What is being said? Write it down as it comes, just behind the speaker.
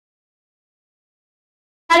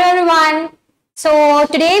everyone. So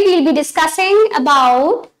today we'll be discussing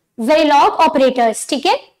about Verilog operators.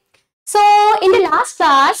 Okay? So in the last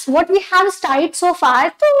class, what we have studied so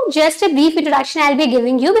far, so just a brief introduction I'll be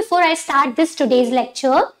giving you before I start this today's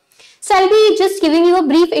lecture. So I'll be just giving you a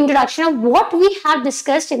brief introduction of what we have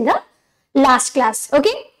discussed in the last class.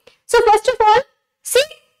 Okay? So first of all, see,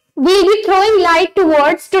 we'll be throwing light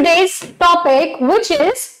towards today's topic, which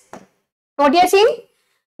is what you are seeing,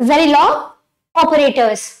 Verilog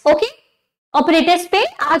operators. Okay? Operators पे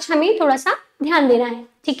आज हमें थोड़ा सा ध्यान देना है,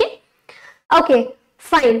 ठीक है? Okay,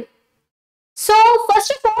 fine. So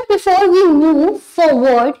first of all, before we move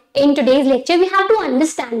forward in today's lecture, we have to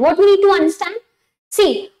understand what we need to understand.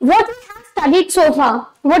 See, what we have studied so far,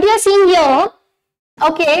 what you are seeing here,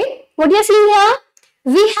 okay, what you are seeing here,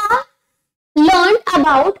 we have learned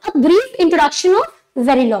about a brief introduction of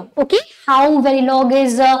Verilog, okay, how Verilog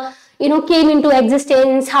is, came into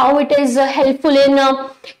existence, how it is helpful in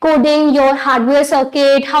coding your hardware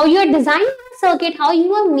circuit, how you are designing a circuit, how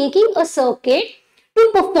you are making a circuit to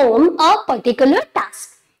perform a particular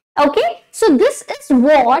task, okay. So this is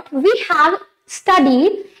what we have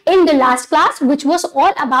studied in the last class, which was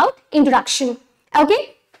all about introduction,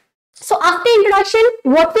 okay. So after introduction,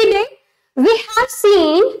 what we did, we have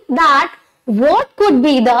seen that what could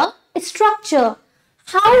be the structure,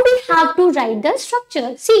 how we have to write the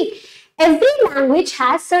structure. See, every language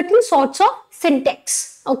has certain sorts of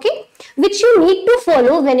syntax, okay, which you need to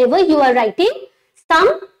follow whenever you are writing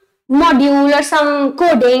some module or some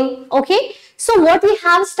coding, okay. So what we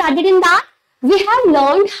have studied in that, we have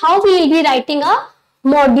learned how we will be writing a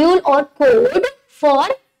module or code for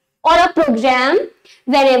or a program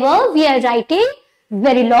wherever we are writing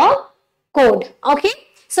Verilog code, okay.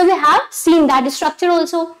 So we have seen that structure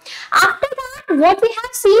also. After that, what we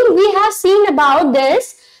have seen about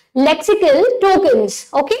this lexical tokens,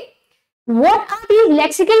 okay. What are these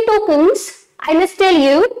lexical tokens? I must tell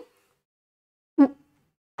you.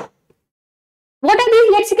 What are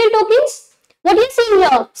these lexical tokens? What you see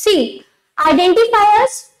here? See,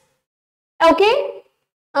 identifiers, okay.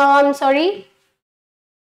 Sorry.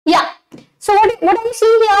 Yeah. So what are you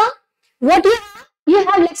seeing here? What you have? You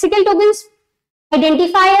have lexical tokens,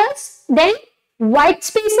 identifiers, then white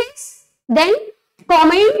spaces, then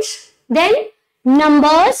comments, then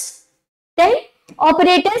numbers, then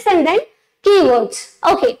operators, and then keywords.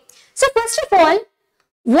 Okay. So first of all,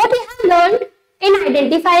 what we have learned in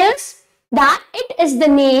identifiers, that it is the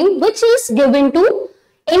name which is given to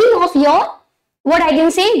any of your, what I can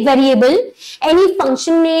say, variable, any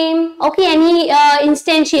function name, okay, any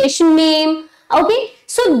instantiation name, okay.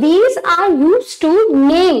 So these are used to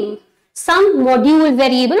name some module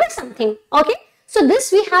variable or something, okay. So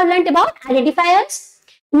this we have learnt about identifiers.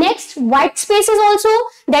 Next, white spaces also,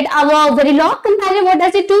 that our Verilog compiler, what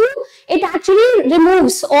does it do? It actually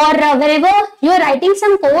removes, or whenever you are writing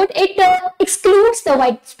some code, it excludes the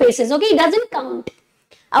white spaces, okay, it doesn't count,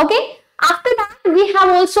 okay. After that, we have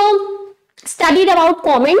also studied about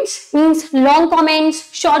comments, means long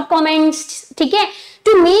comments, short comments, okay,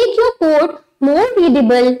 to make your code more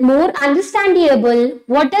readable, more understandable.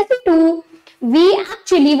 What does it do? We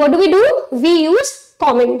actually, what do? We use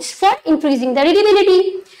comments for increasing the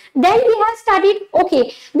readability. Then we have studied,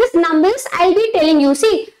 okay, these numbers I'll be telling you.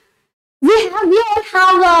 See, we all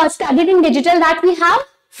have studied in digital that we have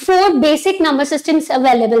 4 basic number systems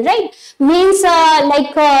available, right? Means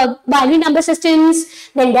like binary number systems,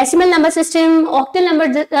 then decimal number system,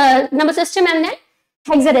 octal number system, and then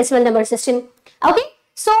hexadecimal number system. Okay,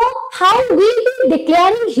 so how we will be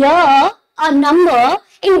declaring here a number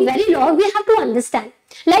in Verilog, we have to understand.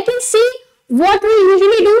 Like you see, what we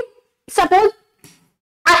usually do, suppose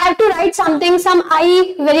I have to write something, some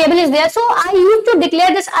I variable is there, so I used to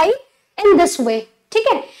declare this I in this way,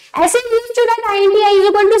 okay? As I used to write int I is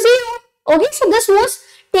equal to 0, okay? So this was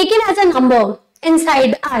taken as a number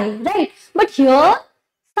inside I, right? But here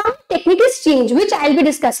some technique is changed, which I will be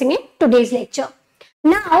discussing in today's lecture.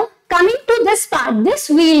 Now coming to this part, this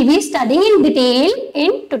we will be studying in detail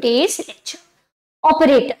in today's lecture.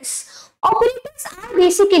 Operators. Operators are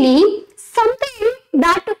basically something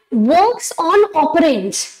that works on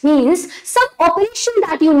operands, means some operation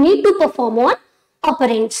that you need to perform on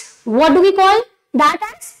operands. What do we call that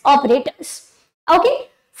as? Operators. Okay.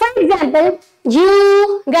 For example,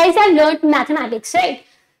 you guys have learned mathematics, right?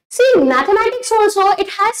 See, mathematics also, it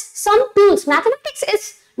has some tools. Mathematics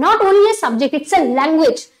is not only a subject, it's a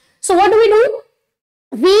language. So what do?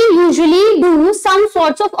 We usually do some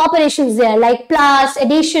sorts of operations there, like plus,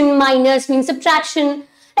 addition, minus, means subtraction,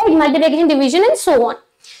 like multiplication, division, and so on.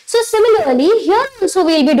 So similarly, here also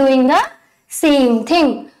we will be doing the same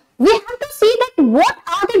thing. we have to see that what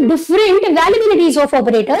are the different availabilities of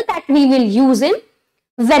operators that we will use in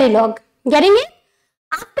Verilog. Getting it?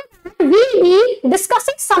 After that, we will be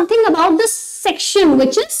discussing something about this section,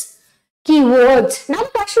 which is keywords. Now the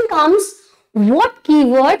question comes, what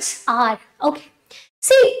keywords are? Okay.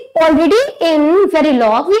 See, already in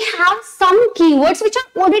Verilog, we have some keywords which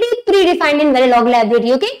are already predefined in Verilog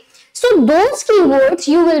library. Okay. So those keywords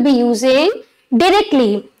you will be using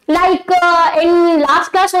directly. Like in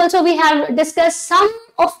last class also we have discussed some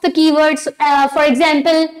of the keywords. For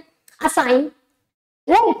example, assign.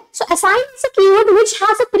 Right. So assign is a keyword which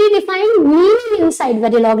has a predefined meaning inside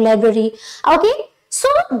Verilog library. Okay. So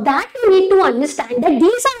that you need to understand that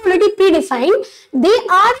these are already predefined. They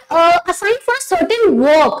are assigned for a certain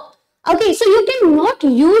work. Okay. So you cannot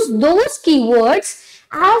use those keywords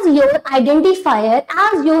as your identifier,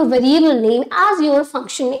 as your variable name, as your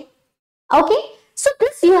function name. Okay. So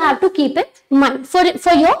this you have to keep in mind for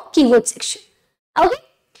your keyword section. Okay.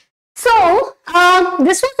 So,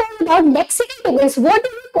 this was all about lexical tokens. What do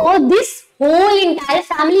we call this whole entire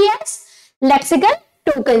family as? Lexical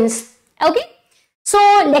tokens. Okay. So,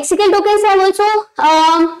 lexical tokens I have also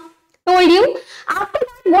told you. After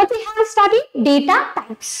that, what we have studied? Data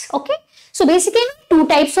types. Okay. So, basically, two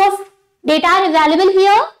types of data are available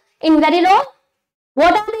here in Verilog.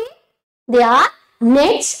 What are they? They are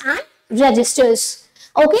nets and registers.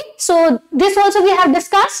 Okay. So, this also we have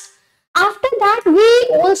discussed. After that,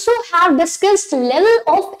 we also have discussed level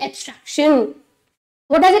of abstraction.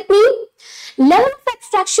 What does it mean? Level of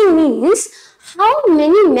abstraction means how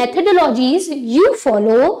many methodologies you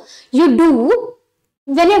follow, you do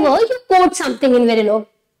whenever you code something in Verilog.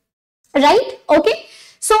 Right? Okay.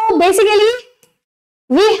 So, basically,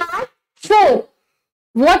 we have 4.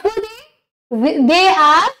 What were they? They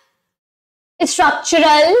have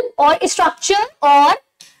structural or structure or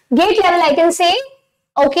gate level, I can say.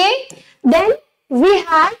 Okay, then we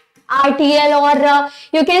have RTL or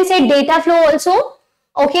you can say data flow also.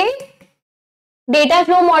 Okay, data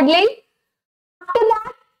flow modeling. After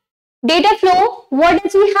that, data flow, what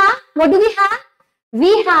does we have? What do we have?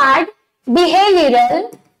 We had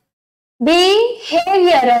behavioral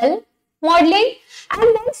modeling and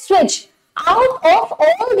then switch. Out of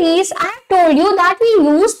all these, I have told you that we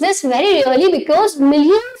use this very rarely because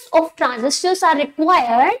millions of transistors are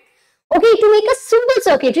required. Okay, to make a simple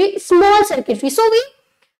circuitry, small circuitry. So we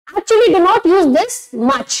actually do not use this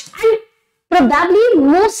much, and probably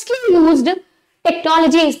mostly used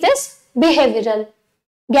technology is this behavioral.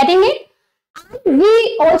 Getting it? And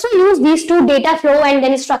we also use these two, data flow and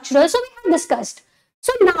then structural. So we have discussed.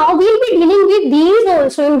 So now we will be dealing with these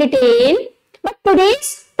also in detail. But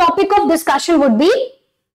today's topic of discussion would be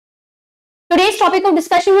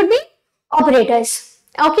operators.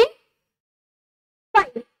 Okay?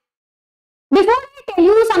 Fine. Before I tell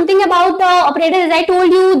you something about the operators, I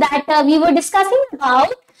told you that we were discussing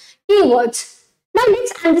about keywords. Now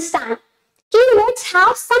let's understand. Keywords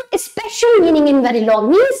have some special meaning in Verilog.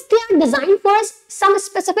 Means they are designed for some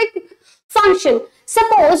specific function.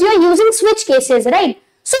 Suppose you are using switch cases, right?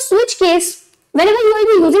 So switch case, whenever you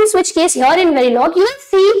will be using switch case here in Verilog, you will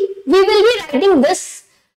see we will be writing this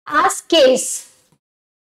as case.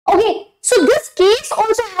 Okay, so this case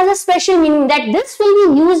also has a special meaning that this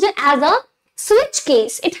will be used as a switch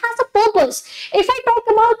case. It has a purpose. If I talk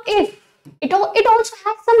about if, it also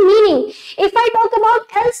has some meaning. If I talk about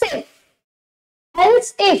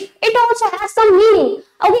else if, it also has some meaning.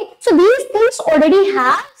 Okay, so these things already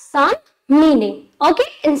have some meaning. Okay,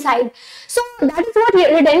 inside. So that is what we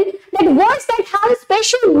have written, that words that have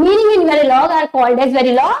special meaning in Verilog are called as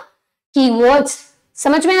Verilog keywords.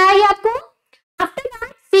 समझ में आया आपको? After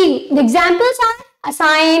that, see, the examples are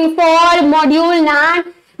assign, for, module,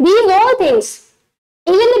 NAND. These all things.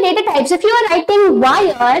 Even the data types. If you are writing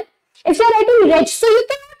wire, if you are writing reg, so you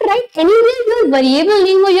cannot write anywhere your variable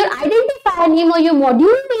name or your identifier name or your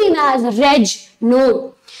module name as reg.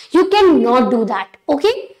 No, you cannot do that.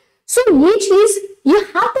 Okay. So each is, you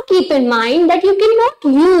have to keep in mind that you cannot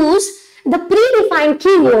use the predefined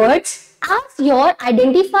keywords as your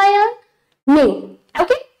identifier name.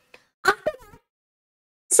 Okay. After that,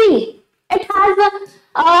 see, it has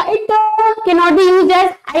it cannot be used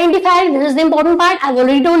as identifier. This is the important part. I've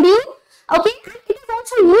already told you. Okay. And it is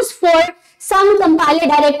also used for some compiler,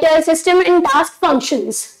 director, system and task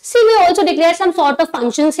functions. See, we also declare some sort of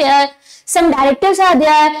functions here. Some directors are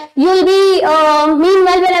there. You will be,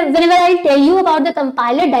 meanwhile, whenever I tell you about the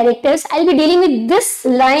compiler directors, I'll be dealing with this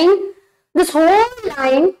line, this whole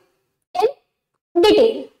line in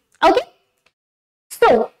detail. Okay.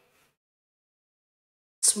 So,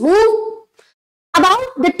 let's move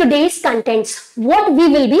about the today's contents, what we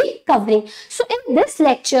will be covering. So in this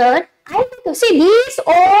lecture, I will see these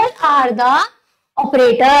all are the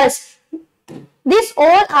operators. These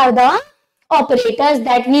all are the operators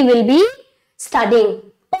that we will be studying.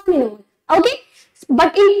 All in all. Okay.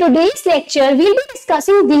 But in today's lecture, we will be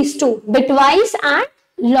discussing these two, bitwise and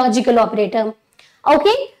logical operator.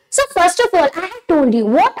 Okay. So first of all, I have told you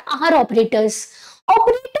what are operators.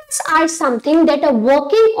 Operators are something that are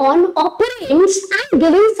working on operands and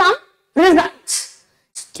giving some results.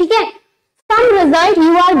 Okay. Some result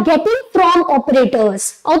you are getting from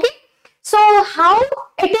operators. Okay. So how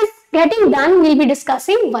it is getting done, we'll be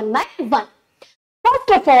discussing one by one.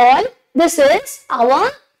 First of all, this is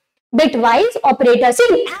our bitwise operator.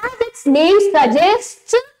 See, as its name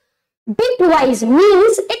suggests, bitwise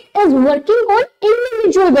means it is working on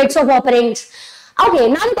individual bits of operands. Okay,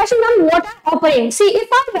 now the question comes, what are operands? See, if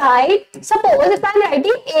I write, suppose if I am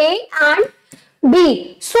writing A and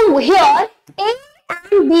B. So here, A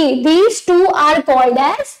and B, these two are called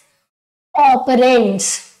as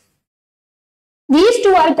operands. These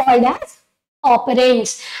two are called as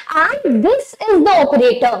operands. And this is the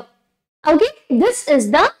operator. Okay, this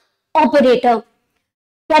is the operator.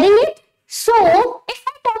 Getting it? So, if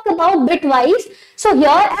I talk about bitwise, so here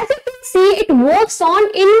as you can see, it works on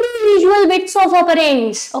individual bits of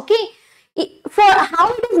operands. Okay, for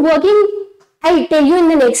how it is working, I'll tell you in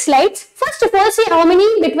the next slides. First of all, see how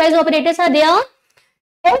many bitwise operators are there.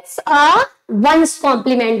 It's a ones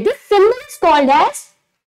complement. This symbol is called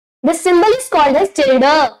as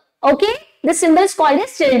tilde. Okay, this symbol is called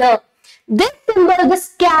as tilde. This symbol,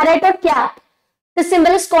 this caret or cap, the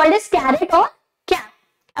symbol is called as caret or cap.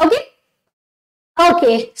 Okay.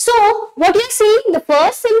 Okay, so what you are seeing, the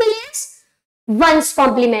first symbol is ones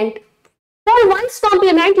complement. For ones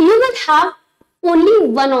complement, you will have only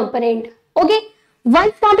one operand. Okay,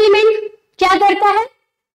 ones complement क्या करता है?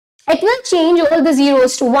 It will change all the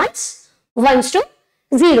zeros to ones, ones to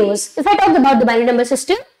zeros. If I talk about the binary number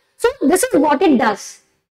system, so this is what it does.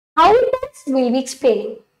 How it does, we will be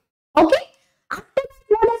explaining. Okay, after that,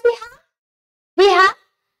 what does we have? We have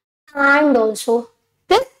and also.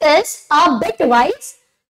 This is a bitwise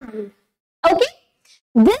and. Okay,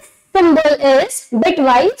 this symbol is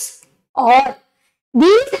bitwise or.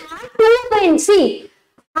 These have two operands. See,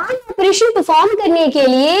 an operation perform करने के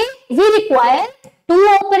लिए we require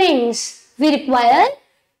two operands. We require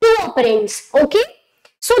two operands. Okay,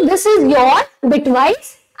 so this is your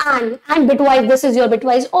bitwise and bitwise. This is your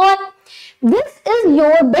bitwise or. This is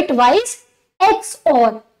your bitwise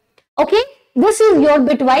XOR. Okay, this is your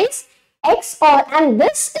bitwise XOR and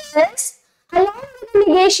this is along with the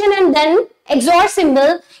negation and then XOR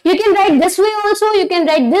symbol. You can write this way also, you can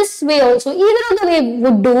write this way also. Either of the way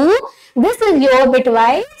would do. This is your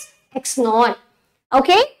bitwise XNOR.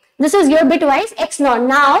 Okay, this is your bitwise XNOR.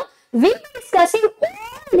 Now, we will be discussing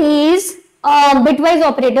all these bitwise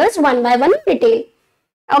operators one by one in detail.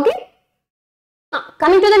 Okay,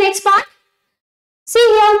 coming to the next part. See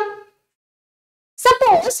here,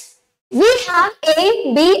 suppose we have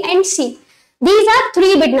A, B and C. These are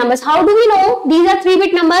 3-bit numbers. How do we know these are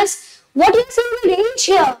 3-bit numbers? What you see in the range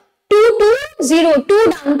here, 2 to 0,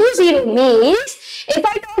 2 down to 0 means, if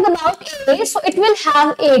I talk about A, so it will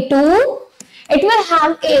have A2, it will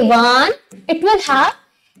have A1, it will have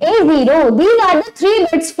A0. These are the 3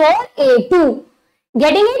 bits for A2.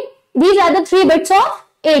 Getting it? These are the 3 bits of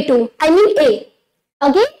A2. I mean A.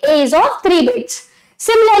 Okay, A is of 3 bits.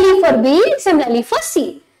 Similarly for B, similarly for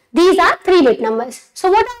C. These are 3-bit numbers. So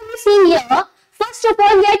what are we seeing here? First of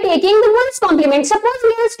all, we are taking the ones complement. Suppose we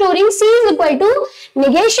are storing C is equal to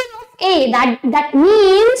negation of A. That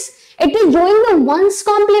means it is doing the ones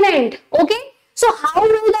complement. Okay. So how will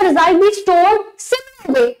the result be stored?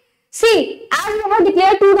 Similar way. See, as we have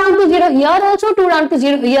declared 2 down to 0 here also, 2 down to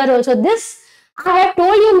 0 here also. This I have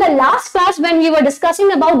told you in the last class when we were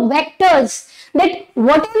discussing about vectors, that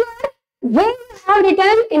whatever way you have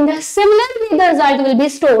written in the similar way the result will be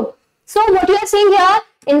stored. So what you are saying here,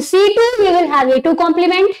 in C2 we will have A2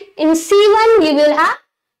 complement, in C1 we will have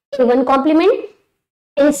A1 complement,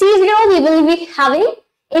 in C0 we will be having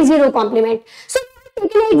A0 complement. So we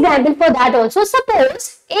have taken an example for that also.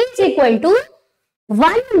 Suppose A is equal to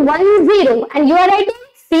 1, 1, 0 and you are writing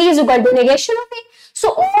C is equal to negation of A. So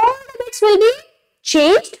all the bits will be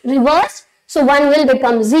changed, reversed. So 1 will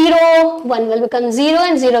become 0, 1 will become 0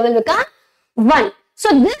 and 0 will become 1.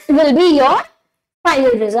 So this will be your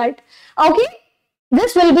final result. Okay,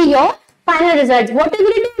 this will be your final result. What is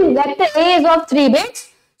written? Vector A is of 3 bits.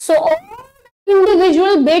 So all the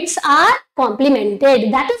individual bits are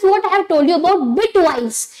complemented. That is what I have told you about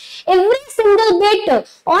bitwise. Every single bit,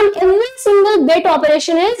 on every single bit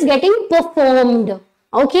operation is getting performed.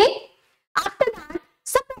 Okay. After that,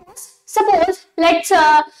 suppose let's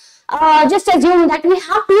just assume that we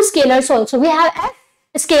have two scalars also. We have f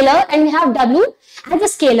scalar and we have w as a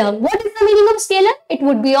scalar. What is the meaning of scalar? It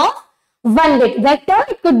would be of 1 bit. Vector,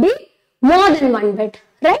 it could be more than 1 bit,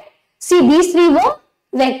 right? See, these three were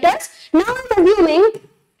vectors. Now I'm assuming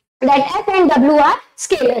that f and w are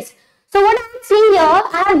scalars. So what I am seeing here,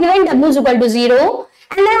 I have given w is equal to 0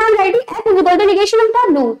 and then I am writing f is equal to negation of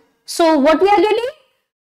w. So what we are getting?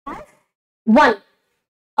 1.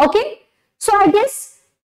 Okay. So I guess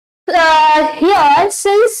here,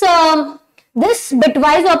 since this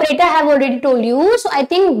bitwise operator I have already told you, so I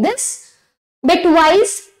think this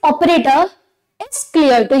bitwise operator is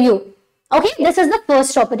clear to you. Okay, this is the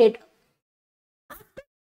first operator.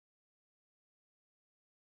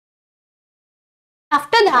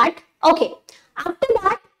 After that,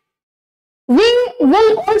 we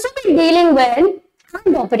will also be dealing with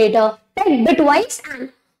AND operator, like bitwise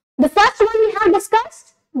AND. The first one we have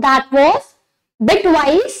discussed, that was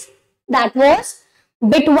bitwise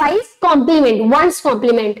complement, one's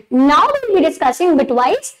complement. Now we will be discussing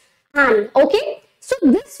bitwise AND. Okay, so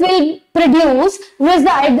this will produce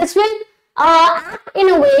result. This will act in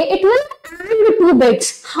a way, it will AND 2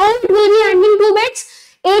 bits. How it will be ANDing 2 bits?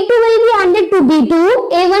 A2 will be ANDed to B2,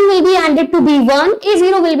 A1 will be ANDed to B1,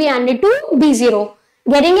 A0 will be ANDed to B0.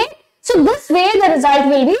 Getting it? So this way the result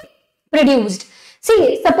will be produced.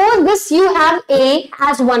 See, suppose this you have A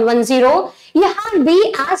as 110, you have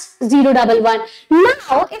B as 011.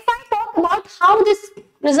 Now, if I talk about how this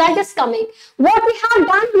result is coming, what we have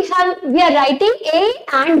done, we are writing A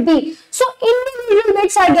and B. So individual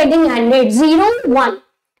bits are getting ANDed. 0, 1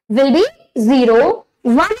 will be 0,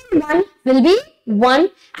 1 and 1 will be 1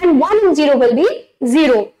 and 1 and 0 will be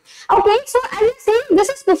 0. Okay, so as I say, this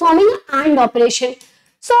is performing an AND operation.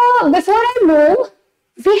 So before I move,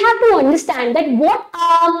 we have to understand that what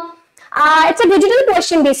it's a digital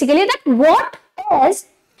question basically, that what is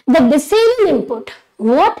the disable input?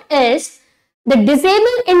 What is the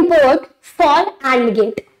disable input for AND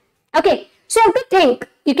gate? Okay, so you have to think.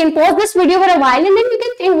 You can pause this video for a while and then you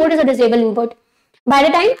can think what is a disable input. By the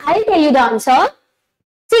time I'll tell you the answer,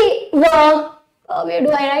 see, where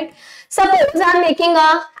do I write? Suppose I'm making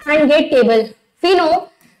a AND gate table. We know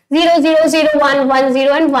 0, 0, 0, 1, 1,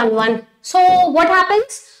 0 and 1, 1. So what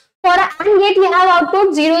happens? For an AND gate, we have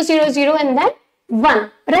output 0, 0, 0 and then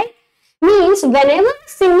 1, right? Means whenever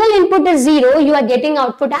single input is 0, you are getting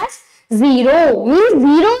output as 0. Means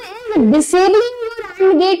 0 is disabling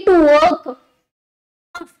your AND gate to work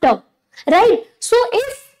after, right? So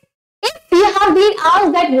if you have been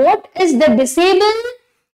asked that what is the disable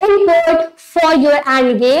input for your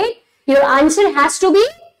AND gate, your answer has to be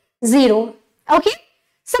 0. Okay?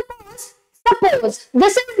 Suppose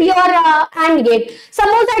this is your AND gate.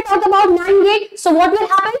 Suppose I talk about NAND gate. So what will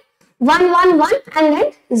happen? 1, 1, 1 and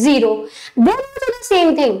then 0. Then also the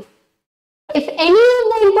same thing. If any of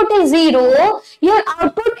the input is 0, your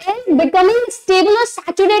output is becoming stable or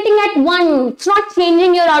saturating at 1. It's not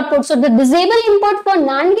changing your output. So the disable input for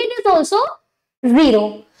NAND gate is also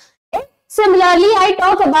 0. Similarly, I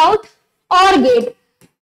talk about OR gate.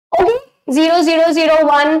 Okay, 0, 0, 0,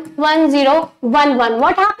 1, 1, 0, 1, 1.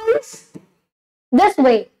 What happens? This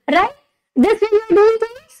way, right? This way you are doing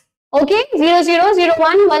things. Okay, 0, 0, 0,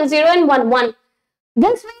 1, 1, 0 and 1, 1.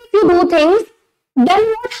 This way if you do things, then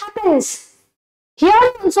what happens? Here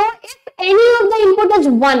also, if any of the input is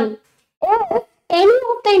 1, if any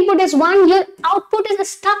of the input is 1, your output is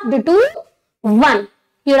stuck to 1.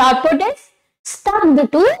 Your output is stuck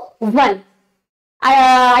to 1.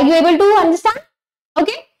 Are you able to understand?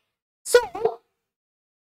 Okay.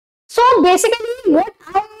 So basically what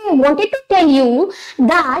I wanted to tell you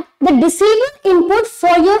that the disable input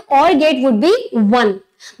for your OR gate would be 1.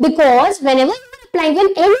 Because whenever you are applying,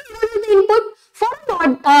 when any one of the input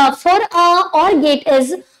for a OR gate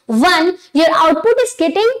is 1, your output is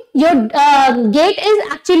getting, your gate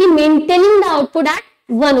is actually maintaining the output at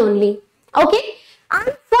 1 only. Okay.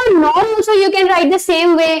 And for NOR also you can write the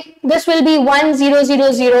same way. This will be 1, 0,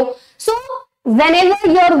 0, 0. So whenever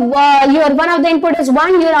your one of the input is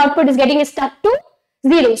 1, your output is getting stuck to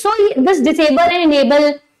 0. So this disable and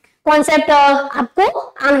enable concept आपको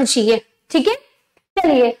आना चाहिए. ठीक है?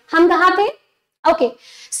 चलिए हम कहाँ पे? Okay.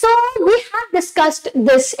 So we have discussed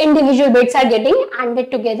this. Individual bits are getting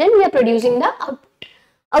ANDed together and we are producing the output.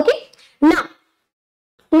 Okay. Now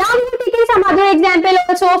we are taking some other example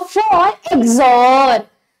also for XOR.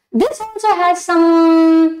 This also has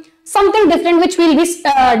something different which we will be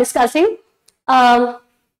discussing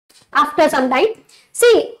after some time.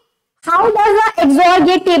 See, how does the XOR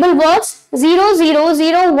gate table works? 0, 0,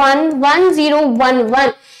 0, 1, 1, 0, 1,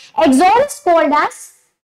 1. XOR is called as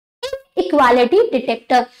equality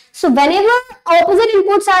detector. So whenever opposite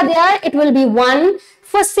inputs are there, it will be 1.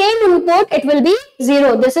 For same input, it will be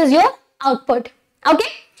 0. This is your output. Okay.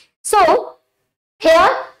 So here,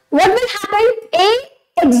 what will happen? A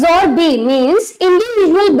XOR B means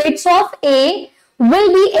individual bits of A will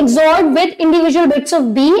be XORed with individual bits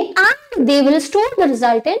of B and they will store the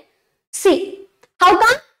result in C. How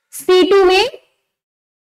come? C2 may.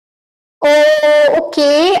 Oh,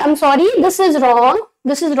 okay. I'm sorry. This is wrong.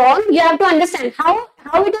 This is wrong. You have to understand how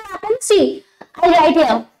it will happen. See, I'll write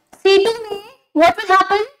here. C2 may. What will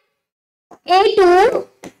happen? A2.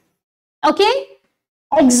 Okay.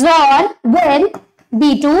 XOR with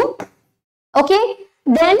B2. Okay.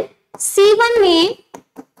 Then C1 may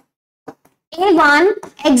A1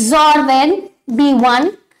 XOR with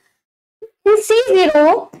B1. In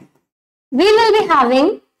C0, we will be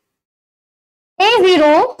having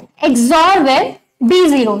A0 XOR with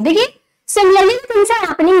B0. देखिए, similarly things are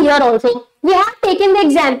happening here also. We have taken the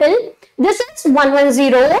example. This is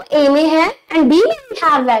 110, A में है and B में we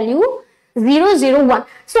have value 001.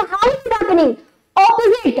 So how is it happening?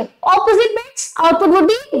 Opposite bits output would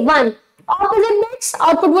be 1. Opposite bits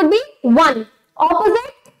output would be 1.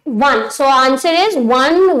 Opposite 1. So answer is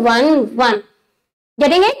 1 1 1.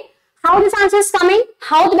 Getting it? How this answer is coming?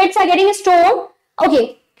 How the bits are getting stored?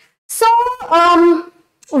 Okay. So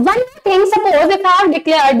one more thing, suppose if I have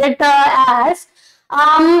declared that as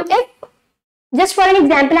if just for an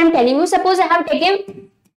example I am telling you, suppose I have taken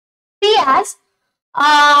C as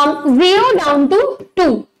 0 down to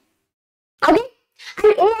 2. Okay.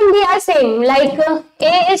 And A and B are same, like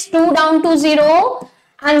A is 2 down to 0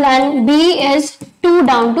 and then B is 2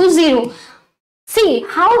 down to 0. See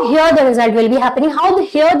how here the result will be happening, how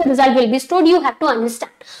here the result will be stored, you have to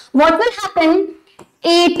understand. What will happen?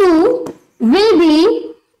 A2 will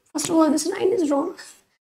be, first of all this line is wrong.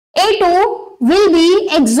 A2 will be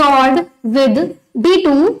XORed with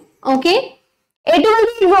B2, okay. A2 will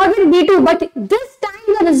be XORed with B2, but this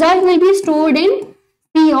time the result will be stored in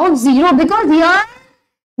P of 0 because here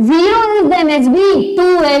 0 is the MSB,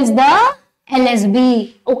 2 is the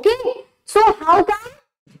LSB, okay. So how come?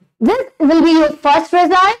 This will be your first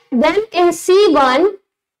result. Then in C1,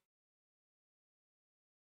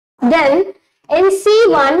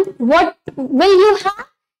 what will you have?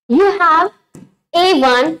 You have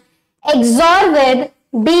A1 XOR with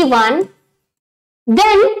B1.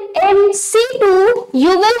 Then in C2,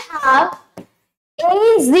 you will have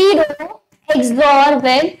A0 XOR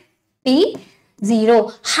with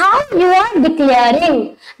B0. How you are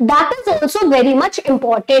declaring, that is also very much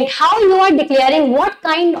important. How you are declaring, what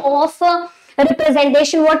kind of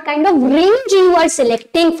representation, what kind of range you are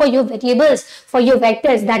selecting for your variables, for your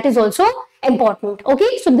vectors, that is also important.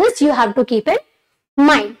 Okay, so this you have to keep in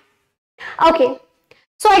mind. Okay,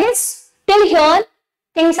 so I guess till here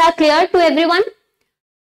things are clear to everyone.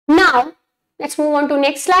 Now let's move on to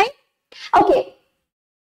next slide. Okay,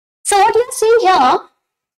 so what you are seeing here,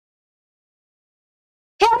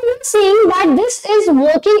 you are seeing that this is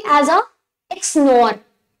working as a XNOR.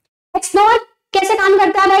 XNOR कैसे काम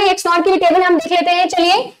करता है भाई? XNOR की table हम देख लेते हैं.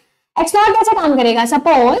 चलिए, XNOR कैसे काम करेगा?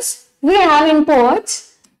 Suppose we have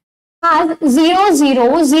inputs as 0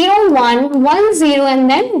 0 0 1 1 0 and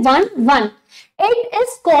then 1 1. It is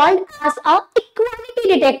called as a equality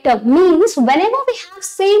detector. Means whenever we have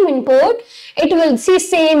same input, it will see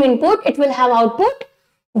same input. It will have output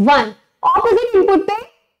 1. Opposite input पे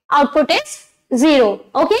output is 0.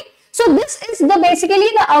 Okay. So this is the basically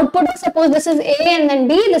the output of, suppose this is A and then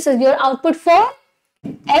B. This is your output for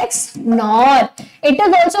XNOR. It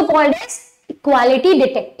is also called as equality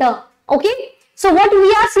detector. Okay. So what we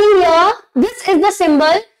are seeing here, this is the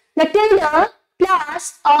symbol, the tilde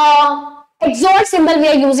plus XOR symbol we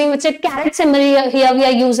are using, which is caret symbol here we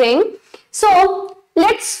are using. So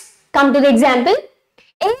let's come to the example.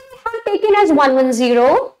 A we have taken as 110.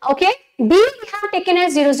 Okay. B we have taken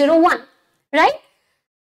as 001. Right.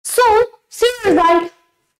 So see the result.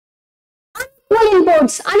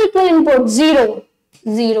 Unequal input 0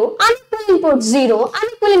 0, unequal input 0,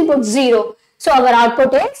 unequal input 0. So our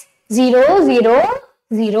output is 0 0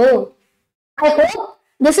 0. I hope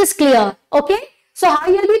this is clear. Okay. So how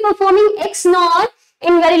you will be performing XNOR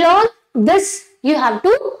in Verilog? This you have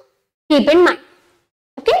to keep in mind.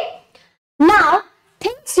 Okay. Now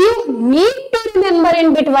things you need to remember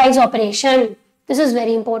in bitwise operation. This is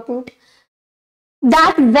very important.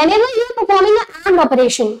 That whenever you are performing an AND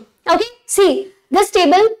operation, okay, see this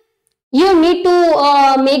table, you need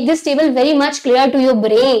to make this table very much clear to your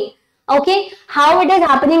brain. Okay, how it is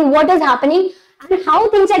happening, what is happening, and how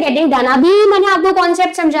things are getting done. अभी मैंने आपको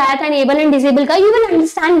concept समझाया था enable and disable का. You will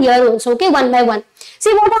understand here also. Okay, one by one.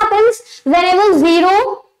 See what happens whenever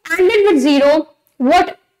 0 ANDed with 0,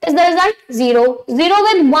 what is the result? 0. 0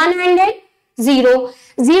 with 1 ANDed, 0.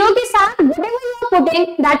 0 के साथ whatever you are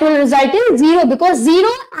putting, that will result in 0 because 0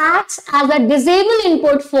 acts as a disable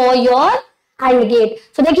input for your AND gate.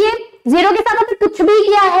 So देखिए 0 के साथ आपने कुछ भी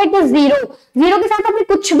किया है तो 0. 0 के साथ आपने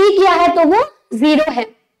कुछ भी किया है तो वो 0 है.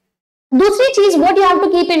 दूसरी चीज what you have to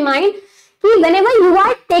keep in mind whenever you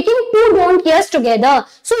are taking two don't cares together,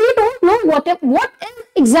 so you don't know what is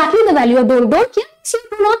exactly the value of don't care. You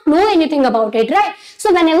do not know anything about it, right?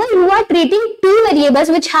 So whenever you are treating two variables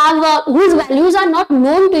which have whose values are not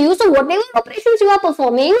known to you, so whatever operations you are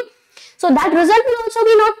performing, so that result will also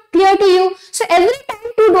be not clear to you. So every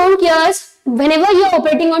time two don't cares, whenever you are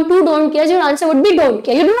operating on two don't cares, your answer would be don't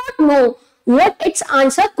care. You do not know what its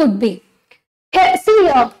answer could be. Here, see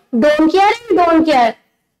here, don't care and don't care.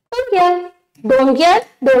 Don't care, don't care,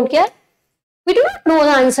 don't care. We do not know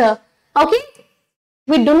the answer. Okay?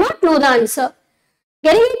 We do not know the answer.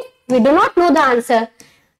 Getting it? We do not know the answer.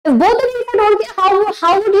 If both the things are don't care,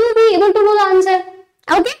 how would you be able to know the answer?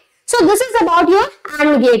 Okay? So this is about your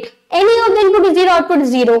AND gate. Any of the input is 0, output is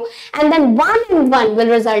 0. And then 1 and 1 will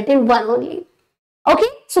result in 1 only.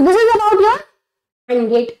 Okay? So this is about your AND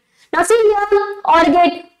gate. Now see here, OR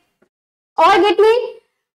gate. OR gate means,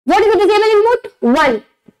 what is the disable input? 1.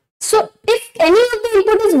 So if any of the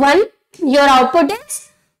input is 1, your output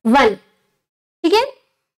is 1. Okay?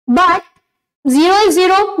 But 0 is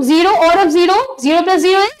 0, 0 OR of 0, 0 plus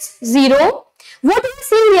 0 is 0. What you are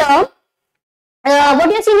seeing here,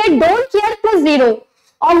 don't care plus 0.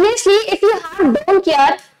 Obviously, if you have don't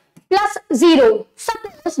care plus 0,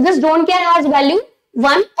 suppose this don't care has value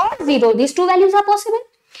 1 or 0. These two values are possible.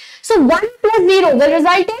 So 1 plus 0 will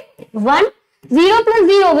result in 1. 0 plus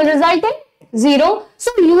 0 will result in 0.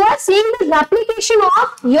 So you are seeing the replication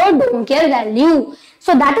of your don't care value.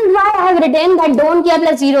 So that is why I have written that don't care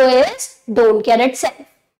plus 0 is don't care itself.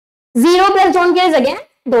 0 plus don't care is again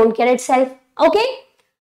don't care itself. Okay.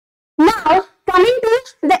 Now coming to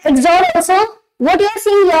the XOR also, what you are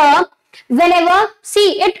seeing here, whenever,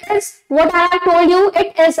 see it is what I have told you,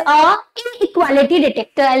 it is a inequality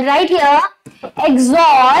detector. I'll write here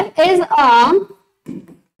XOR is a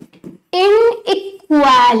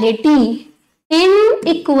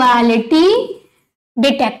inequality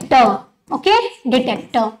detector. Okay,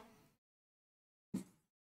 detector,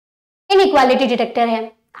 inequality detector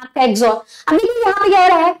है आपका XOR. अब देखिए यहाँ पे क्या हो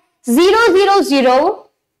रहा है, 0 0 0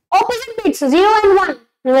 opposite bits 0 and 1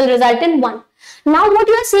 will result in 1. Now what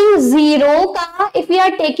you are seeing 0 का if we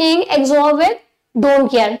are taking XOR with don't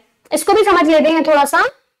care, इसको भी समझ लेते हैं थोड़ा सा.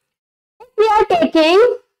 If we are taking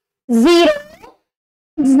 0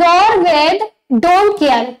 XOR with don't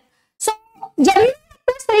care, so जब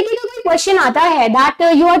इस तरीके का कोई क्वेश्चन आता है that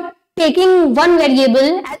you are taking one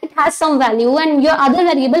variable, it has some value and your other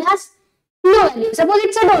variable has no value. Suppose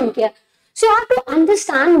it's a don't care. So you have to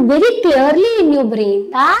understand very clearly in your brain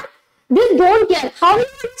that this don't care. How will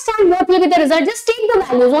you understand what will be the result? Just take the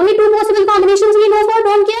values. Only two possible combinations we know for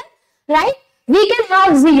don't care, right? We can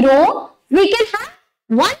have 0, we can have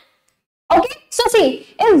 1. Okay, so see,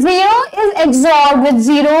 if 0 is XOR with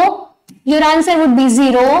 0, your answer would be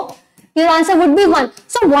 0. Your answer would be 1.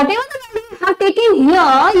 So whatever the value you have taken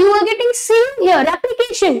here, you are getting same here,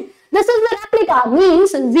 replication. This is the replica,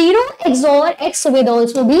 means 0 XOR X will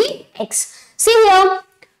also be X. See here,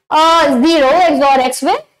 0 XOR X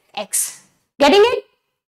with X. Getting it?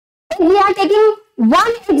 If we are taking 1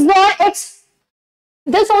 XOR X,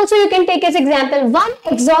 this also you can take as example, 1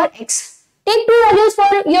 XOR X. Take two values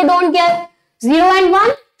for your don't care, 0 and 1.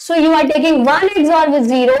 So you are taking 1 XOR with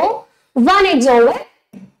 0, 1 XOR with.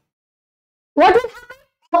 What will happen?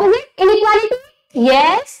 Opposite inequality?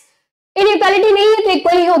 Yes. Inequality नहीं है तो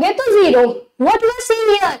equal ही हो गया तो 0. What we are seeing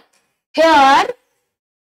here? Here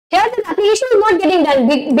the application is not getting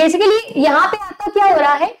done. Basically यहाँ पे आपका क्या हो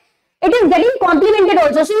रहा है? It is getting complemented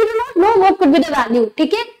also. So you do not know what could be the value.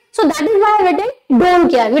 ठीक है? So that is why I written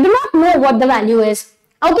don't care. We do not know what the value is.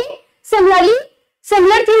 Okay? Similarly,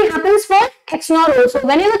 similar thing happens for XOR also.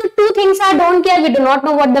 Whenever the two things are don't care, we do not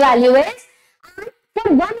know what the value is.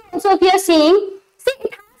 For one also, if you are seeing, see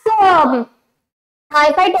it has,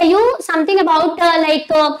 if I tell you something about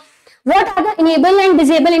what are the enable and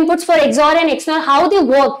disable inputs for XOR and XOR, how they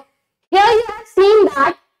work. Here you have seen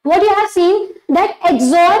that, what you have seen that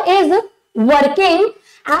XOR is working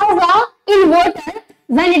as a inverter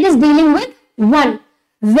when it is dealing with 1.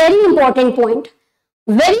 Very important point.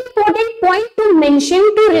 Very important point to mention,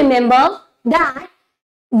 to remember that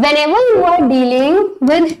whenever you are dealing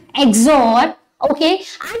with XOR, okay,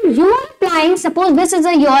 and you are applying, suppose this is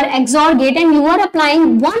your XOR gate and you are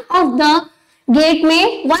applying one of the gate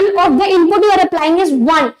one of the input you are applying is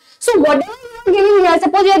 1. So whatever you you are giving here,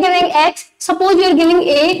 suppose you are giving x, suppose you are giving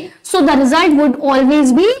a, so the result would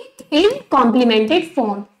always be in complemented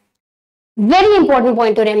form. Very important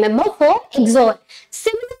point to remember for XOR.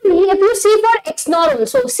 Similarly, if you see for XNOR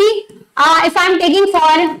also, see, if I am taking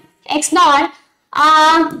for XNOR,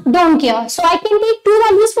 don't care. So I can take two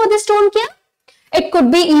values for this don't care. It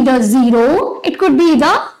could be either 0, it could be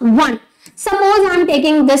either 1. Suppose I am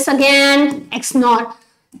taking this again, XNOR.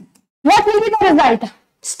 What will be the result?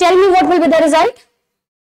 Just tell me what will be the result.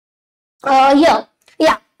 Here.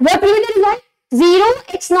 Yeah. What will be the result? 0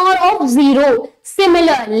 XNOR of 0.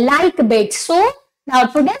 Similar, like bits. So, the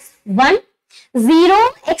output is 1.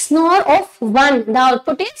 0 XNOR of 1. The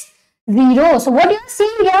output is 0. So, what you are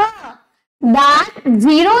seeing here? That 0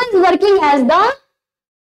 is working as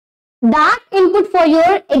that input for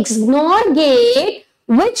your XNOR gate,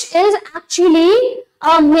 which is actually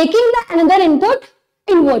making the another input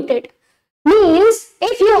inverted. Means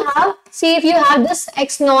if you have, say if you have this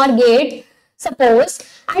XNOR gate, suppose,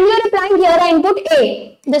 and you are applying here the input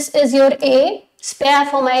A. This is your A, spare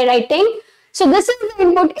for my writing. So this is the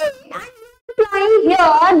input A, and you are applying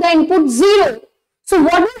here the input 0. So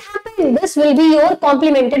what will happen? This will be your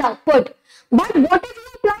complemented output. But what if you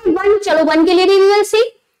apply 1? चलो 1 के लिए भी we will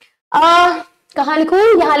see. कहाँ लिखूँ?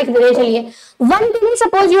 यहाँ लिख दे चलिए. 1 के लिए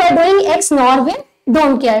suppose you are doing XNOR with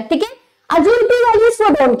don't care. ठीक है? Assume two values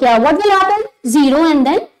for don't care. What will happen? 0 and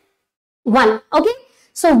then 1. Okay.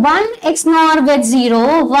 So 1 XNOR with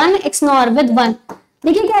 0, 1 XNOR with 1.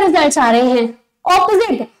 देखिए क्या रिजल्ट्स आ रहे हैं?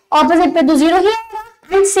 Opposite. Opposite पे तो 0 ही आएगा.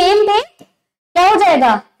 And same पे क्या हो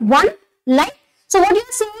जाएगा? 1. Like. So what you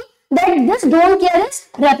are saying that this don't care is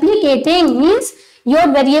replicating, means your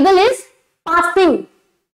variable is passing.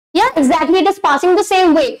 Yeah, exactly. It is passing the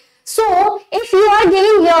same way. So if you are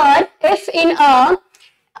giving here, if in a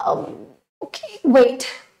okay, wait.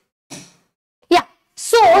 Yeah.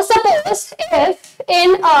 So suppose if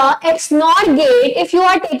in a XNOR gate, if you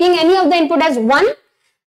are taking any of the input as 1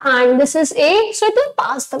 and this is A, so it will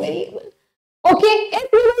pass the variable. Okay.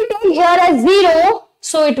 If you will take here as 0,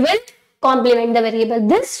 so it will complement the variable.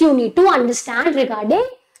 This you need to understand regarding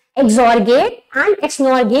XOR gate and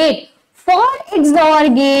XNOR gate. For XOR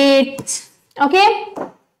gates, okay.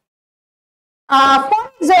 For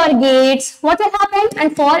XOR gates, what will happen?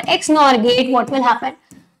 And for XNOR gate, what will happen?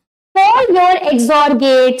 For your XOR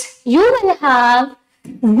gates, you will have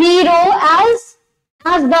 0 as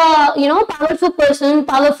the powerful person,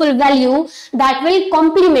 powerful value that will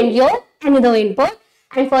complement your another input.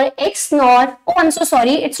 And for XNOR, oh I'm so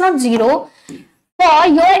sorry, it's not 0. For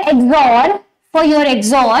your XOR,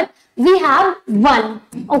 we have 1.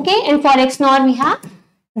 Okay, and for XNOR we have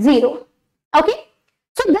 0. Okay.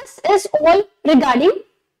 So this is all regarding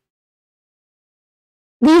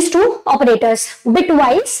these two operators,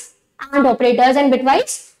 bitwise and operators and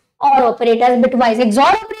bitwise or operators, bitwise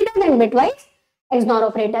XOR operators and bitwise XNOR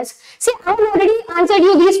operators. See, I have already answered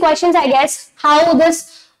you these questions, I guess, how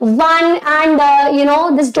this 1 and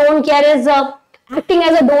this don't care is acting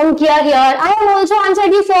as a don't care here. I have also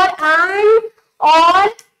answered you for AND, OR,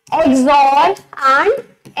 XOR and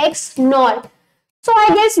XNOR. So I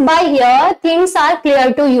guess by here things are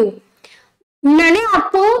clear to you. मैंने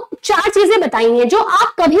आपको 4 चीजें बताई हैं जो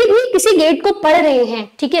आप कभी भी किसी गेट को पढ़ रहे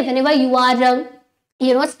हैं, ठीक है, whenever you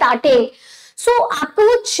are starting. So आपको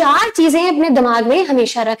वो 4 चीजें अपने दिमाग में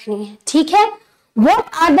हमेशा रखनी है, ठीक है. What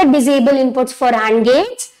are the disable inputs for AND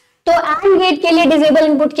gates? तो AND गेट के लिए disable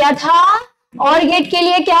input क्या था, OR गेट के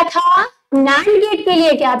लिए क्या था, NAND गेट के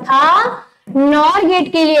लिए क्या था, NOR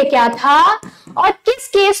गेट के लिए क्या था, और किस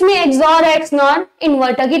केस में XOR XNOR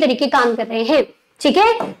इन्वर्टर की तरीके काम कर रहे हैं, ठीक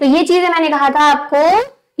है. तो ये चीजें मैंने कहा था आपको,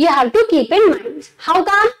 you have to keep in mind. How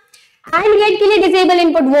come? AND gate के लिए disable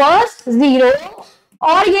input was 0,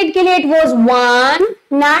 OR gate के लिए it was 1,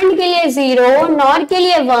 NAND के लिए 0, NOR के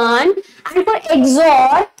लिए 1, and for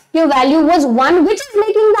XOR your value was 1, which is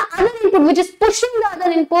making the other input, which is pushing the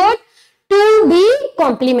other input to be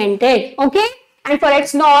complemented. Okay. And for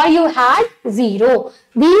XNOR you had 0.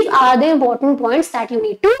 These are the important points that you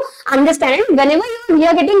need to understand. Whenever you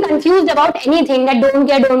are getting confused about anything, that don't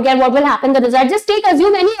care, what will happen, the result, just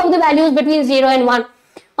assume any of the values between 0 and 1.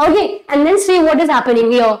 Okay, and then see what is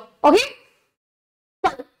happening here. Okay.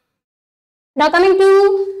 Now coming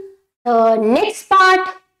to the next part.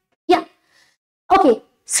 Yeah. Okay.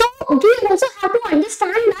 So we also have to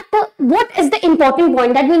understand that what is the important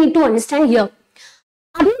point that we need to understand here.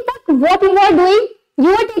 Abhi tak what you are doing, you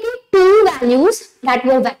are taking two values that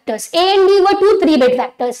were vectors. A and B were two 3-bit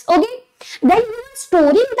vectors. Okay. Then you are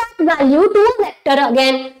storing that value to a vector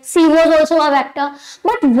again. C was also a vector.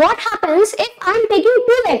 But what happens if I am taking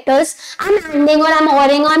two vectors, I am ANDing or I am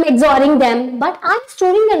ORing or I am XORing them, but I am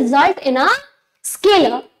storing the result in a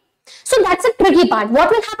scalar. So that's a tricky part. What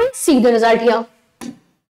will happen? See the result here.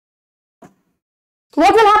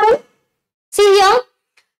 What will happen? See here.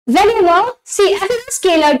 Whenever, see, f is a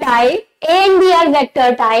scalar type, a and b are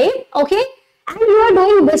vector type, okay, and you are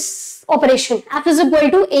doing this operation, f is equal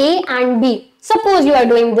to a and b. Suppose you are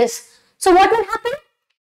doing this. So what will happen?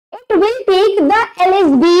 It will take the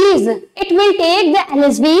LSBs. It will take the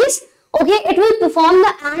LSBs, okay, it will perform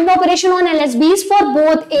the AND operation on LSBs for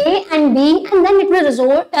both a and b, and then it will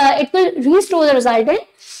restore the resultant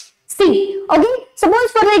C. Okay,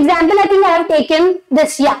 suppose for the example, I think I have taken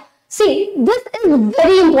this, yeah. See, this is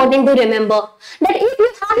very important to remember that if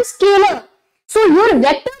you have a scalar, so your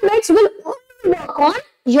vector bits will only work on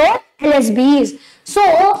your LSBs. So,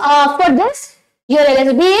 for this, your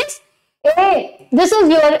LSB is A. This is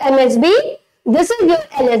your MSB. This is your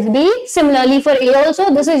LSB. Similarly, for A also,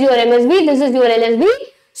 this is your MSB. This is your LSB.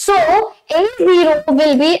 So, A0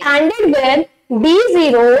 will be ANDed with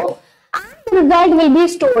B0 and the result will be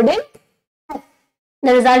stored in F.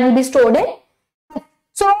 The result will be stored in F.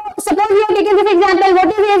 So, suppose we are taking this example, what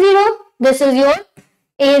is A0? This is your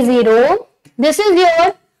A0, this is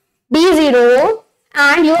your B0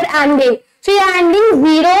 and you are ANDing. So, you are ANDing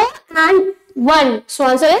 0 and 1. So,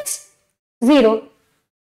 answer is 0.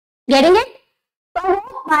 Getting it? So,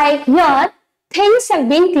 by here, things have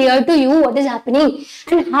been clear to you what is happening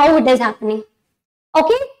and how it is happening.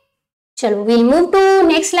 Okay? Chalo, we'll move to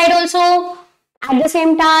next slide also at the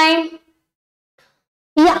same time.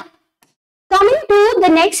 Yeah. Coming to the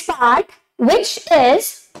next part, which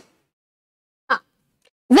is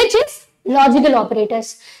logical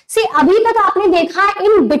operators. See, अभी तक आपने देखा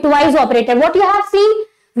in bitwise operator. What you have seen,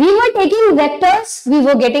 we were taking vectors, we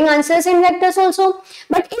were getting answers in vectors also.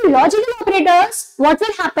 But in logical operators, what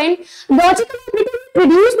will happen? Logical operator will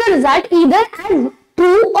produce the result either as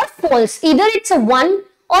true or false. Either it's a 1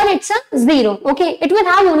 or it's a 0. Okay, it will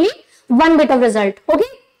have only one bit of result.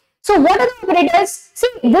 Okay. So what are the operators? See,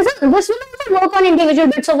 this will also work on individual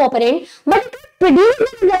bits of operand, but it will produce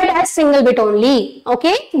the result as single bit only.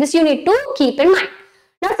 Okay, this you need to keep in mind.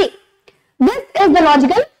 Now see, this is the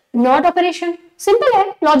logical NOT operation. Simple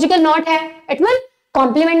hai, logical NOT hai. It will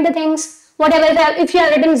complement the things. Whatever, if you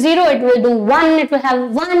have written 0, it will do 1, it will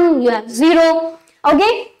have 1, you have 0.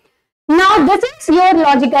 Okay. Now this is your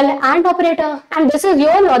logical AND operator and this is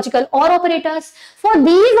your logical OR operators. For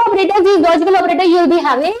these operators, these logical operators, you will be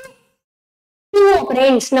having 2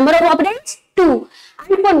 operands. Number of operands 2.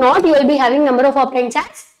 And for NOT, you will be having number of operands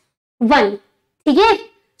as 1. ठीक है?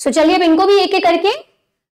 So चलिए अब इनको भी एक एक करके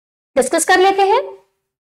discuss कर लेते हैं.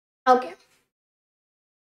 Okay.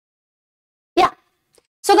 Yeah.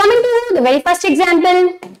 So coming to the very first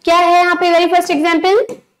example, क्या है यहाँ पे very first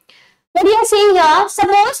example? What you are seeing here,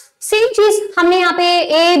 suppose same चीज हमने यहाँ पे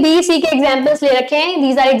A, B, C के examples ले रखे हैं.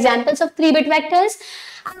 These are examples of 3-bit vectors.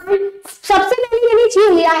 And सबसे पहले मैंने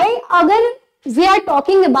चीज लिया है अगर we are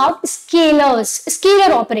talking about scalars,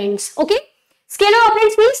 scalar operands. Okay, scalar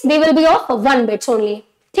operands means they will be of 1 bits only.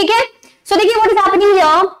 ठीक है? So देखिए what is happening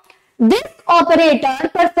here. This operator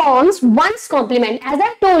performs one's complement. As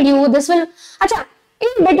I told you, this will. अच्छा.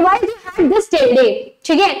 In bitwise, you had this tilde.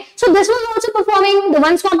 Okay? So this was also performing the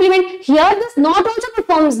ones complement. Here, this NOT also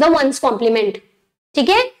performs the ones complement.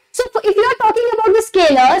 Okay? So if you are talking about the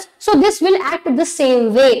scalars, so this will act the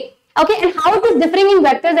same way. Okay? And how it is differing in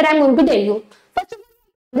vectors that I am going to tell you. First of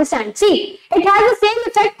all, understand. See, it has the same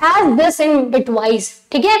effect as this in bitwise.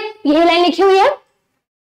 Okay? यही line लिखी हुई है.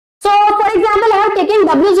 So, for example, I have taken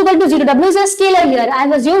W is equal to 0. W is a scalar here. I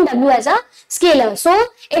have assumed W as a scalar. So,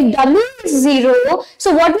 if W is 0,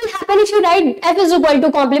 so what will happen if you write F is equal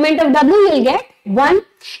to complement of W, you will get 1.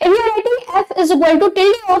 If you are writing F is equal to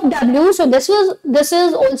tilde of W, so this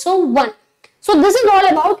is also 1. So, this is all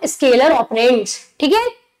about scalar operands. Okay?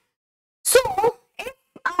 So, if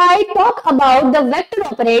I talk about the vector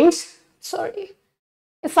operands,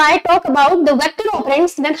 if I talk about the vector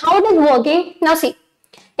operands, then how it is working? Now see.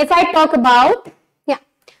 If I talk about,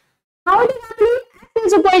 how it is happening, F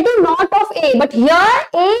is equal to NOT of A, but here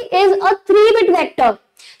A is a 3-bit vector.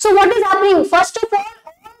 So what is happening? First of all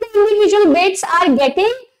the individual bits are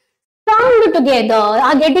getting summed together,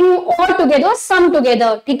 are getting all together, summed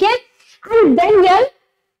together, okay? And then we are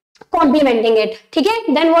complementing it,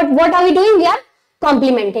 okay? Then what are we doing? We are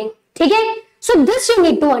complementing, okay? So this you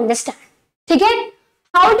need to understand, okay?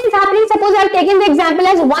 How it is happening? Suppose I have taken the example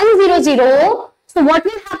as 1 0 0. So what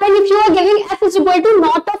will happen if you are giving F is equal to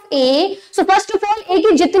NOT of A? So first of all, A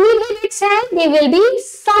की जितनी भी bits हैं, they will be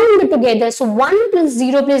summed together. So 1 plus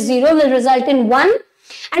 0 will result in 1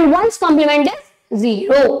 and 1's complement is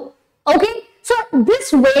 0. Okay. So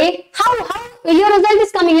this way, how your result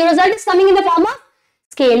is coming? Your result is coming in the form of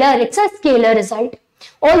scalar. It's a scalar result.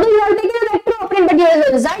 Although you are taking a vector operand, but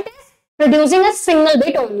your result is producing a single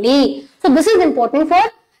bit only. So this is important for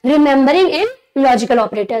remembering in logical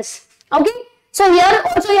operators. Okay. So here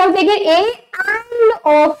also you have taken A and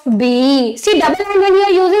of B. See, double AND when you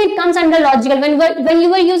are using, it comes under logical. When you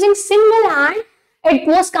were using single AND, it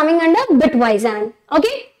was coming under bitwise AND.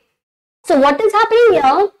 Okay. So what is happening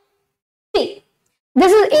here? See,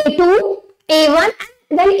 this is A2, A1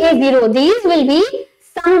 and then A0. These will be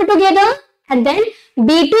summed together, and then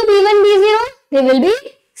B2, B1, B0, they will be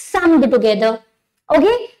summed together.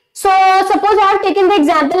 Okay. So suppose I have taken the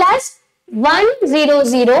example as 1, 0,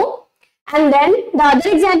 0, and then the other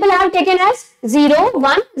example I have taken as 0,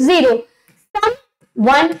 1, 0. Sum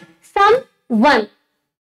 1, sum 1.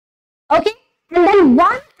 Okay. And then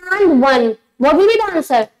 1 and 1. What will be the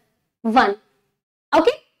answer? 1.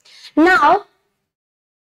 Okay. Now,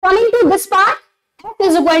 coming to this part, f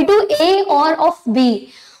is equal to A or of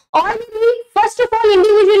B. Or maybe, first of all,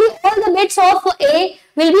 individually, all the bits of A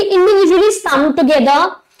will be individually summed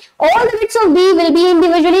together. All the bits of B will be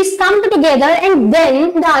individually summed together, and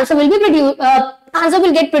then the answer will be produced. Answer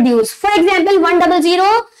will get produced. For example, 1 0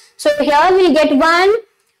 0. So here we will get 1.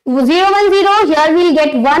 0 1 0. Here we will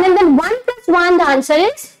get 1, and then 1 plus 1. The answer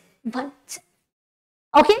is 1.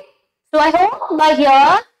 Okay. So I hope by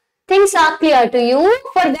here things are clear to you.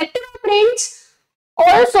 For vector operands,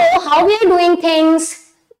 also how we are doing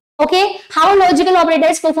things. Okay. How logical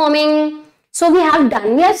operator is performing. So we have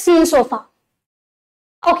done. We have seen so far.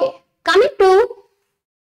 Okay, coming to,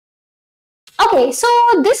 okay, so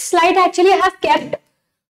this slide actually I have kept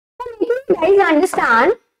for making you guys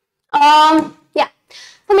understand,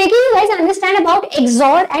 for making you guys understand about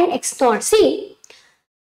XOR and XNOR. See,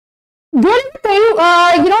 there is a thing,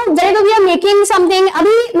 whenever we are making something,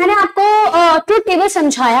 अभी मैंने आपको truth table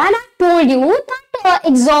समझाया, and I told you that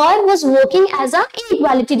XOR was working as a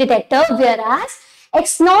inequality detector, whereas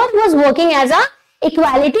XNOR was working as a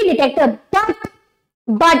equality detector.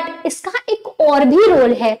 But इसका एक और भी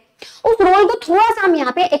role है, उस रोल को थोड़ा सा हम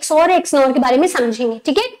यहाँ पे XOR और XNOR के बारे में समझेंगे.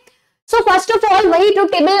 ठीक है. सो फर्स्ट ऑफ ऑल वही ट्रूथ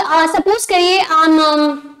टेबल, सपोज करिए I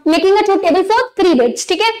am making a truth table for 3 bits.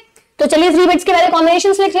 ठीक है. तो चलिए 3 बिट्स के बारे में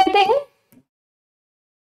कॉम्बिनेशंस लिख लेते हैं.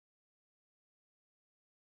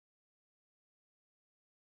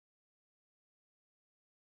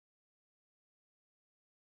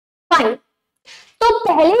 फाइन. तो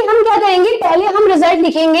पहले हम क्या करेंगे, पहले हम रिजल्ट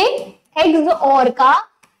लिखेंगे XOR का,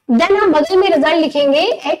 देन हम बगल में रिजल्ट लिखेंगे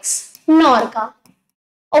XNOR का.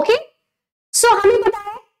 ओके. सो हमें पता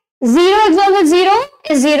है 0 XOR with 0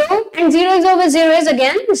 is 0 and 0 XOR with 0 is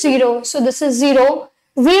again 0. So this is 0.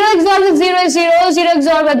 0 XOR with 0 is 0. 0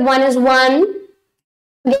 XOR with 1 is 1.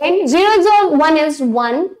 Again 0 XOR 1 is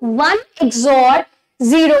 1. 1 XOR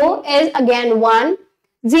 0 is again 1.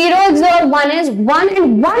 0 XOR 1 is 1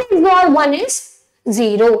 and 1 XOR 1 is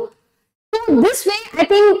 0. So this way, I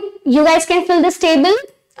think you guys can fill this table.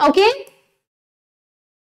 Okay.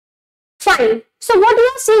 Fine. So what you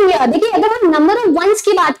are seeing here? देखिए, अगर हम number of ones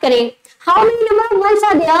की बात करें, how many number of ones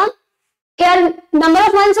are there? Here number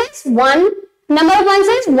of ones is 1. Number of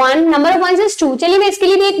ones is 1. Number of ones is 2. चलिए मैं इसके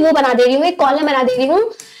लिए भी एक वो बना दे रही हूँ, एक कॉलम बना दे रही हूँ.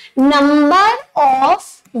 Number of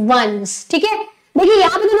ones. ठीक है. देखिए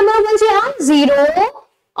यहाँ पे तो number of ones यहाँ 0.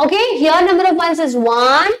 Okay. Here number of ones is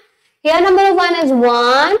 1. Here number of 1 is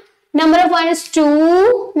 1. Number of 1 is 2,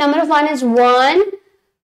 number of 1 is 1,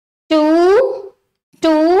 2,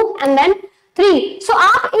 2 and then 3. So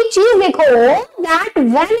आप एक चीज देखो that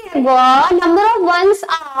whenever number of ones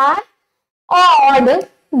are odd,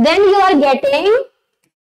 then you are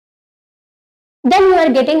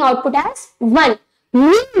getting output as 1.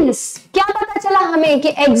 Means क्या पता चला हमें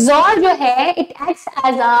कि XOR जो है it acts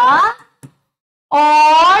as a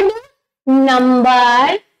odd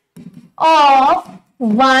number of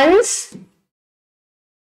ones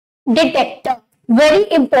detector. Very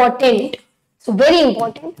important. So very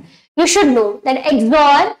important. You should know that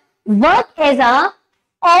XOR work as a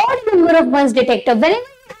odd number of ones detector. Whenever you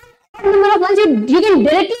have odd number of ones, you can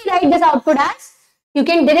directly write this output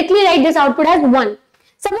as 1.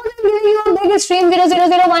 Suppose I'm giving you a big string 0 0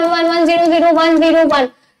 0 1 1 1 0 0 1 0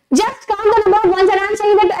 1. Just count the number of ones and I'm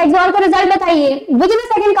saying that XOR का result बताइए. Within a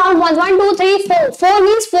second count ones 1 2 3 4. 4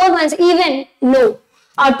 means 4 ones. Even no.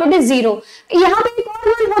 Output is 0. यहाँ पे एक और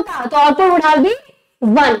 1 होता तो output would have been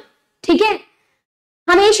 1. ठीक है.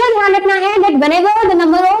 हमेशा ध्यान रखना है that whenever the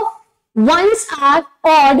number of ones are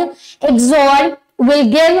odd, XOR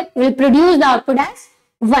will produce the output as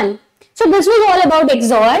 1. So this was all about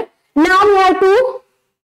XOR. Now we have to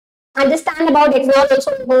understand about XOR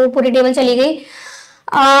also. पूरी table चली गई.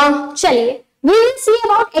 चलिए we will see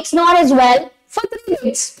about XNOR as well for 3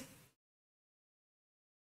 bits.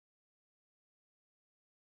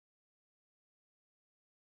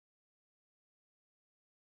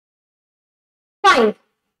 Find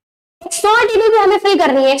XNOR table भी हमें fill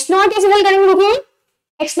करनी है। XNOR कैसे fill करेंगे? देखिए,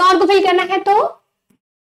 XNOR को फिल करना है तो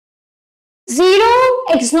 0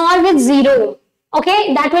 XNOR with 0, okay,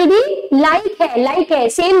 that will be like है,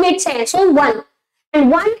 same bits है, so 1,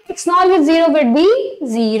 and 1 XNOR with 0 will be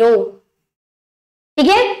 0, ठीक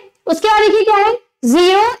है। उसके बाद देखिए क्या है,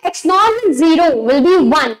 0 XNOR with 0 will be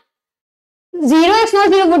 1, 0 XNOR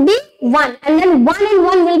 0 would be 1, and then 1 and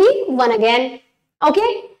 1 will be 1 again, okay।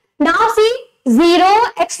 Now see, 0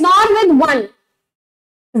 XNOR with 1,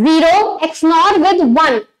 0 XNOR with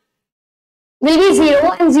 1 will be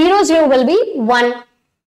 0, and 0 0 will be 1,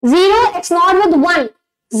 0 XNOR with 1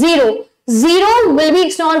 0, 0 will be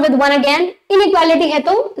XNOR with 1 again, inequality है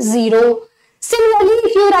तो 0. Similarly,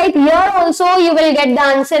 if you write here also, you will get the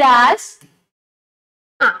answer as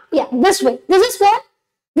this way. This is for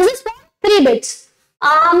 3 bits.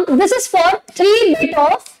 This is for 3 bits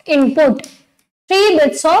of input. 3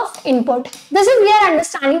 bits of input. This is we are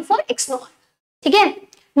understanding for XNOR. ठीक है?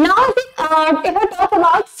 Now if I talk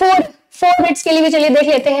about 4 bits के लिए भी चलिए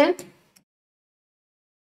देख लेते हैं.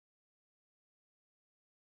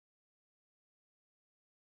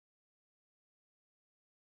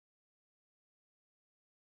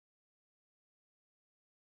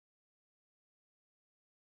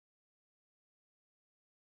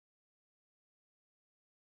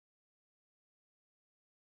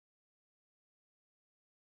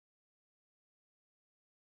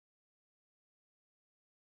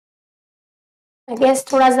 I guess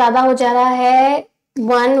थोड़ा ज्यादा हो जा रहा है.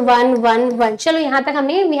 1 1 1 1. चलो यहाँ तक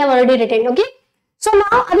हमने we have already written. Okay. So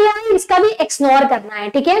now अभी हमें इसका भी XNOR करना है.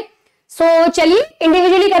 ठीक है. So चलिए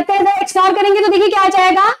इंडिविजुअली करते हैं. XNOR करेंगे तो देखिए क्या आ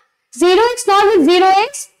जाएगा. 0 XNOR with 0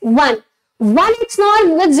 is 1. 1 XNOR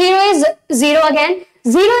with 0 is 0 again.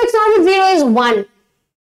 0 XNOR with 0 is 1.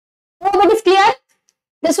 So what is clear?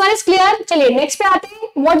 This one is clear. चलिए next पे आते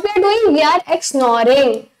हैं. What we are doing? We are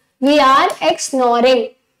XNORing. We are XNORing.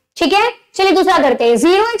 ठीक है. चलिए दूसरा करते हैं.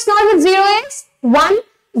 0 XNOR with 0 is 1.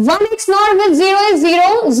 1 XNOR with 0 is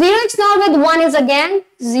 0. 0 XNOR with 1 is again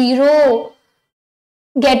 0.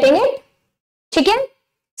 Getting it? ठीक है.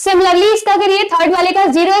 Similarly इसका करिए थर्ड वाले का.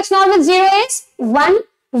 0 XNOR with 0 is 1.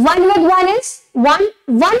 1 with 1 is 1.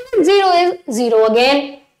 1 with 0 is 0 again.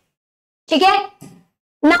 ठीक है.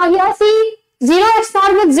 Now here see 0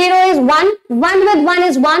 XNOR with 0 is 1. 1 with 1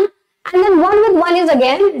 is 1. And then 1 with 1 is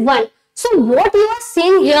again 1. So what you are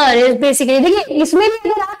seeing here is basically, देखिए इसमें भी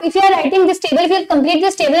अगर आप if you are writing this table, if you complete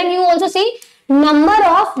this table and you also see number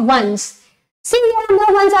of ones. See here number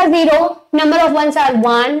of ones are 0, number of ones are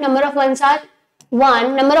 1, number of ones are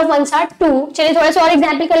 1, number of ones are 2. चलिए थोड़ा सा और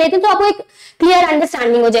example कर लेते हैं तो आपको एक क्लियर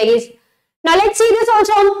अंडरस्टैंडिंग हो जाएगी. Now let's see this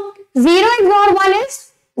also. 0 XNOR 1 is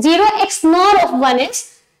 0 XNOR of 1 is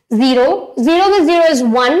 0. 0 with 0 is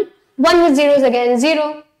 1. 1 with 0 is again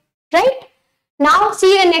 0. Right? Now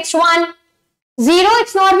see the next one. 0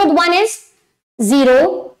 XNOR with 1 is 0.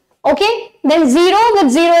 Okay. Then 0 with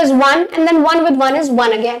 0 is 1. And then 1 with 1 is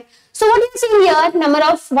 1 again. So what you see here, number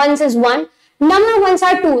of ones is 1. Number of ones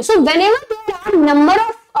are 2. So whenever there are number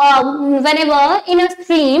of, whenever in a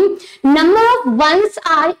stream, number of ones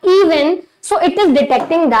are even, so it is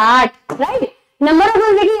detecting that. Right. Number of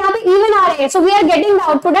ones देखिए यहाँ पे even आ रहे हैं. So we are getting the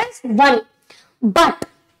output as 1. But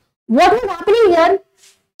what is happening here?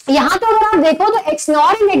 यहाँ तो अगर आप देखो तो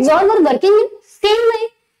XNOR and XOR were working same way.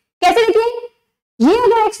 कैसे देखिए, ये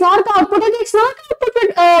अगर XNOR का आउटपुट है तो XNOR का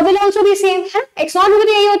output will also be same है. XNOR में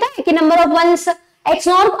भी यही होता है कि नंबर ऑफ वंस.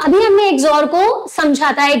 XNOर अभी हमने XOR को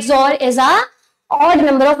समझा था. XOR is a odd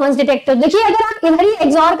number of once detector. देखिए अगर आप इधर ही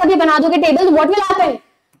XOR का भी बना दोगे टेबल तो what will happen.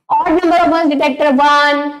 Odd number of once detector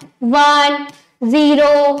 1 1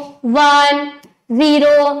 0 1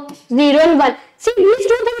 0 0 and 1. See these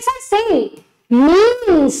two things are same.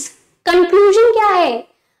 Means conclusion क्या है,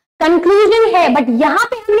 कंक्लूजन है. बट यहां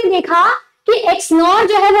पे हमने देखा कि XNOR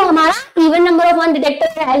जो है वो हमारा even number of one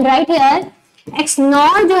detector है. राइट हियर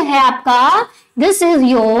XNOR जो है आपका, this is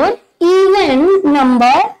your even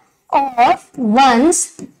number of once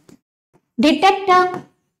detector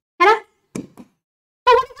है ना.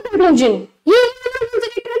 तो व्हाट इज द कंक्लूजन, ये even number of once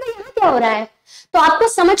detector है. तो यहां क्या हो रहा है, तो आपको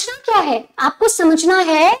समझना क्या है, आपको समझना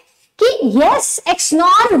है कि yes,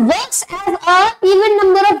 XNOR works as a even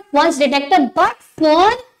number of ones detector, but for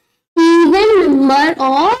even number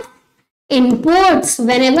of inputs,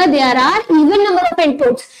 whenever there are even number of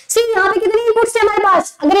inputs. See यहाँ पे कितने inputs थे हमारे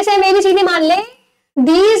पास. अगर इसे मैं भी सीधे मान ले,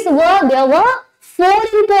 there were 4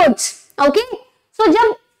 inputs. Okay, so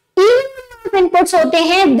जब even number of inputs होते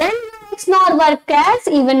हैं, then XNOR work as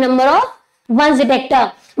even number of ones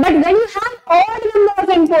detector. But when you have odd number of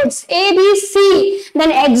inputs A, B, C,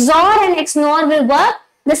 then XOR and XNOR will work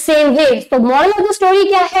the same way. So moral of the story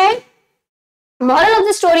क्या है, Moral of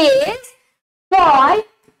the story is for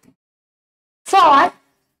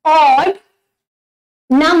odd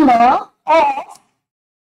number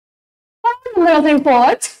of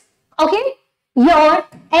inputs, okay, your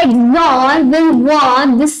XOR will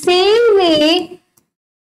work the same way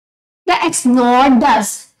the XNOR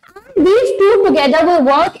does. And these two together will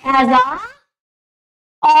work as a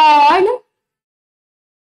odd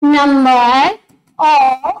number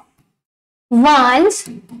of ones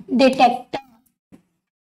detector.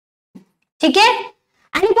 ठीक है?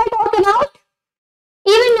 And if I talk about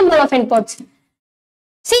even number of inputs,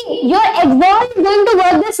 see, your XOR is going to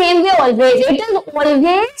work the same way always. It is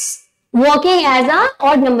always working as a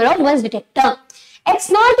odd number of ones detector.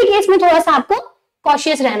 XNOR के case में थोड़ा सा आपको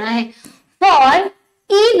cautious रहना है. For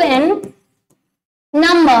even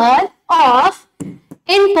number of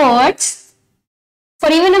inputs,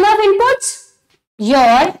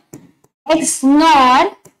 your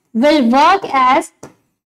XNOR will work as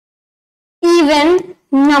even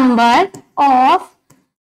number of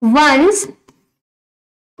ones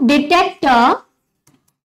detector,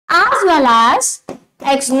 as well as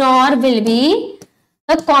XNOR will be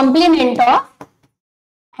the complement of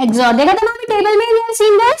XOR. देखा था ना अभी टेबल में, we have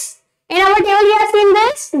seen this. In our table we have seen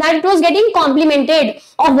this, that it was getting complemented,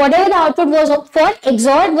 or whatever the output was for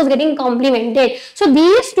XOR, it was getting complemented. So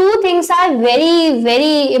these two things are very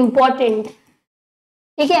very important.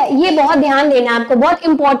 ठीक है, ये बहुत ध्यान देना आपको, बहुत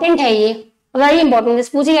important है ये, very important. This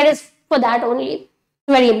पूछिए, it is for that only,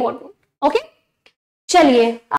 very important. Okay, चलिए